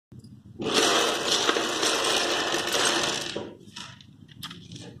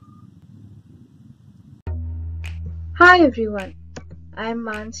Hi everyone, I am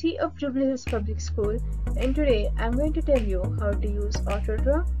Mansi of JHPS Public School, and today I am going to tell you how to use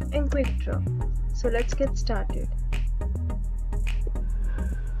Autodraw and Quickdraw. So let's get started.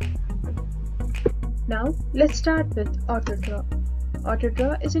 Now let's start with Autodraw.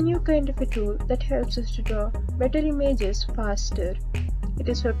 Autodraw is a new kind of a tool that helps us to draw better images faster. It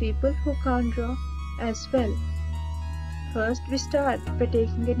is for people who can't draw as well. First, we start by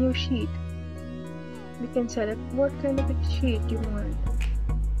taking a new sheet. We can select what kind of a sheet you want.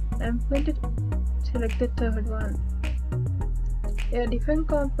 I'm going to select the third one. There are different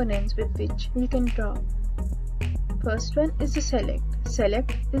components with which we can draw. First one is the select.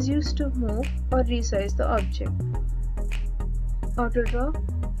 Select is used to move or resize the object. Autodraw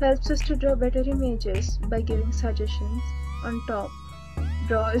helps us to draw better images by giving suggestions on top.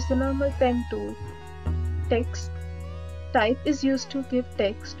 Draw is the normal pen tool. Text type is used to give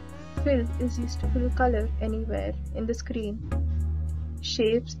text. Fill is used to fill color anywhere in the screen.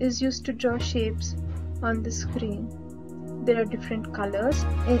 Shapes is used to draw shapes on the screen. There are different colors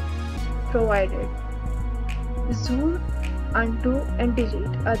provided. Zoom, undo and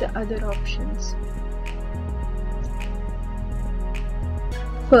delete are the other options.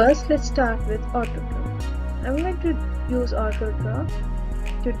 First, let's start with Autodraw. I'm going to use Autodraw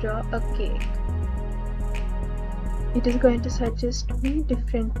to draw a cake. It is going to suggest me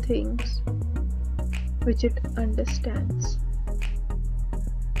different things which it understands.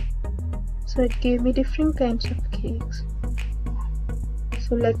 So it gave me different kinds of cakes.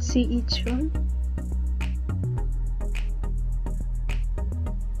 So let's see each one.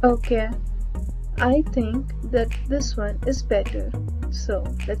 Okay, I think that this one is better. So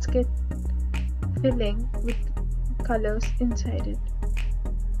let's get filling with colors inside it.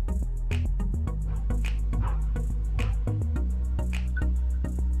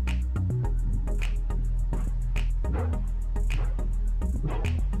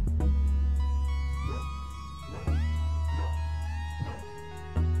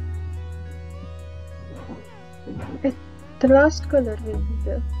 The last color will be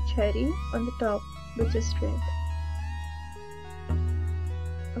the cherry on the top, which is red.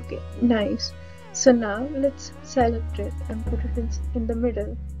 Okay, nice. So now let's select it and put it in the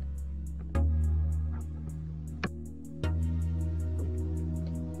middle.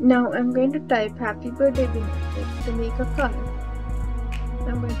 Now I'm going to type happy birthday beneath it to make a card.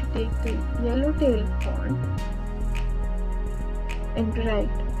 I'm going to take the yellow tail font and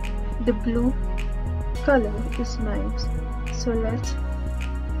write. The blue color is nice. So let's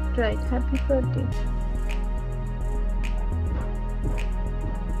write happy birthday.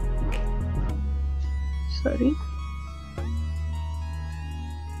 Sorry.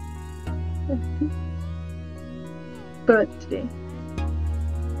 Birthday.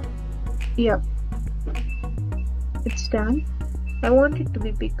 Yep. It's done. I want it to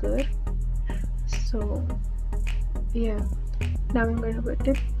be bigger. So yeah. Now I'm going to put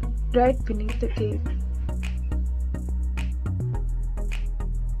it right beneath the cake.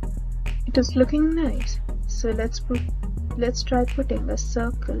 It is looking nice. So let's try putting a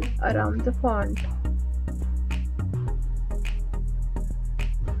circle around the font.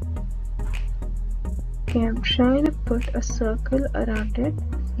 Okay, I'm trying to put a circle around it.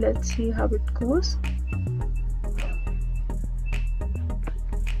 Let's see how it goes.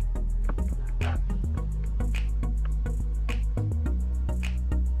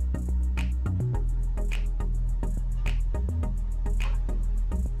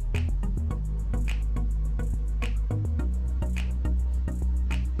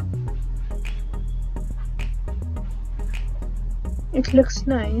 It looks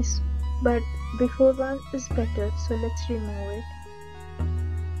nice, but before one is better, so let's remove it.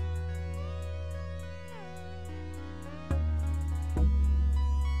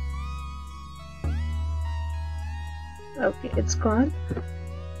 Okay, it's gone.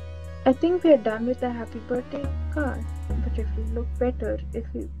 I think we are done with the happy birthday card, but it will look better if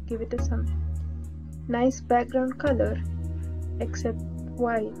we give it some nice background color except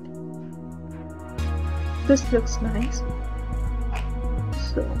white. This looks nice.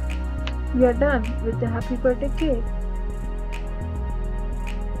 So we are done with the happy birthday cake.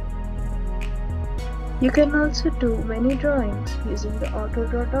 You can also do many drawings using the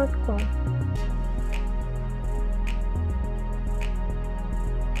autodraw.com.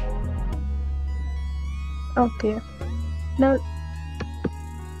 Okay, now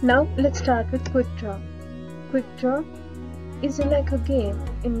let's start with Quickdraw. Quickdraw is like a game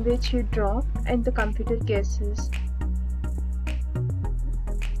in which you draw and the computer guesses.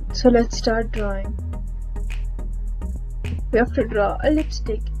 So let's start drawing. We have to draw a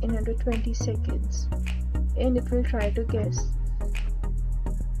lipstick in under 20 seconds. and it will try to guess.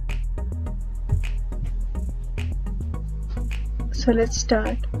 So let's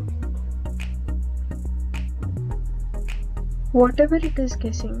start. Whatever it is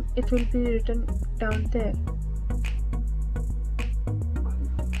guessing, it will be written down there.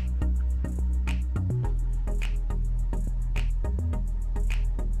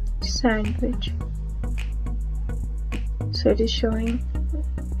 Sandwich. So it is showing,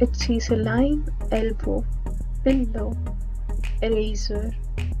 it sees a line, elbow, pillow, eraser,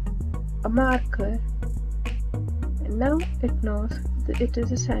 a marker, and now it knows that it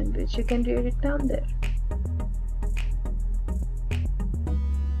is a sandwich. You can read it down there.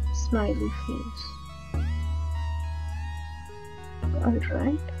 Smiley face.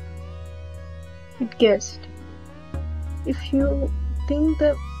 Alright. It guessed. If you think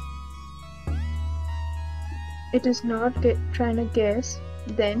that it is not trying to guess,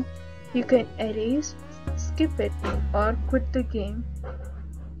 then you can erase, skip it, or quit the game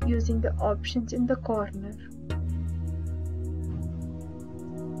using the options in the corner.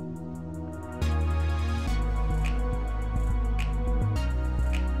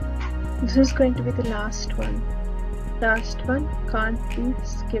 This is going to be the last one. Last one can't be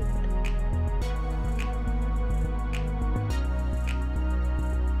skipped.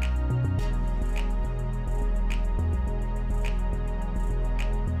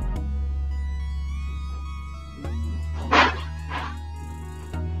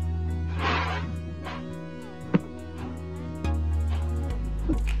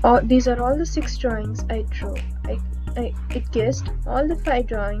 These are all the 6 drawings I drew. It guessed all the 5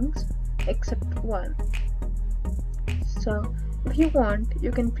 drawings except one. So if you want,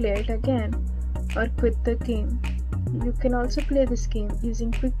 you can play it again or quit the game. You can also play this game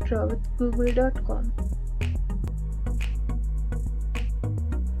using Quickdraw with google.com.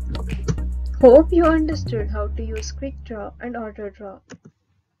 Hope you understood how to use Quickdraw and Autodraw.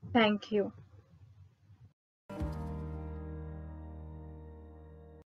 Thank you.